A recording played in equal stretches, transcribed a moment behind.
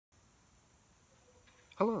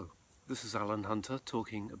Hello, this is Alan Hunter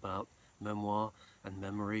talking about memoir and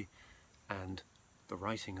memory and the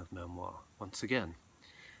writing of memoir once again.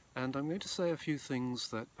 And I'm going to say a few things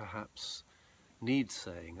that perhaps need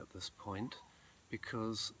saying at this point,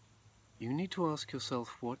 because you need to ask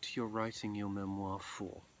yourself what you're writing your memoir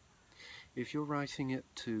for. If you're writing it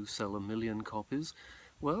to sell 1 million copies,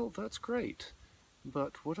 well, that's great.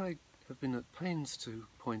 But what I have been at pains to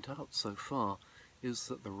point out so far is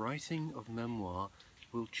that the writing of memoir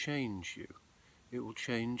will change you. It will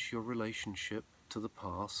change your relationship to the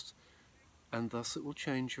past, and thus it will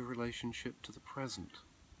change your relationship to the present.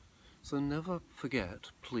 So never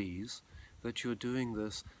forget, please, that you're doing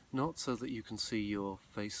this not so that you can see your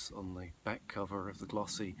face on the back cover of the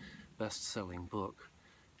glossy best-selling book,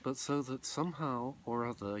 but so that somehow or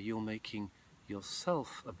other you're making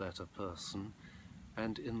yourself a better person,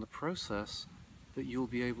 and in the process that you'll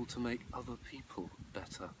be able to make other people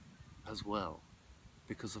better as well,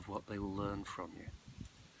 because of what they will learn from you.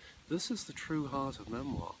 This is the true heart of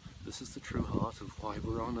memoir. This is the true heart of why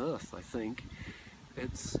we're on earth, I think.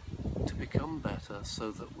 It's to become better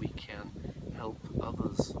so that we can help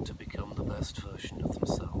others to become the best version of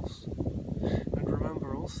themselves. And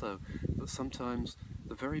remember also that sometimes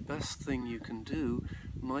the very best thing you can do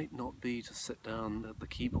might not be to sit down at the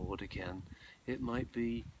keyboard again. It might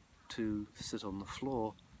be to sit on the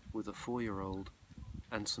floor with a 4-year-old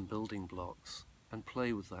and some building blocks and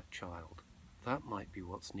play with that child. That might be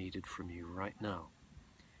what's needed from you right now.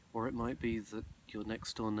 Or it might be that your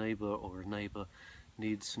next door neighbor or a neighbor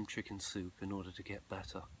needs some chicken soup in order to get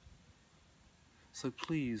better. So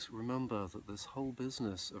please remember that this whole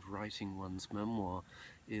business of writing one's memoir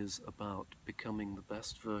is about becoming the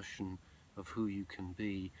best version of who you can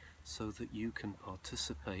be so that you can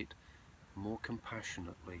participate more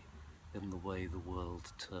compassionately in the way the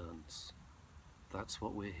world turns. That's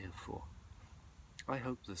what we're here for. I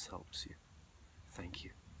hope this helps you. Thank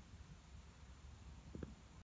you.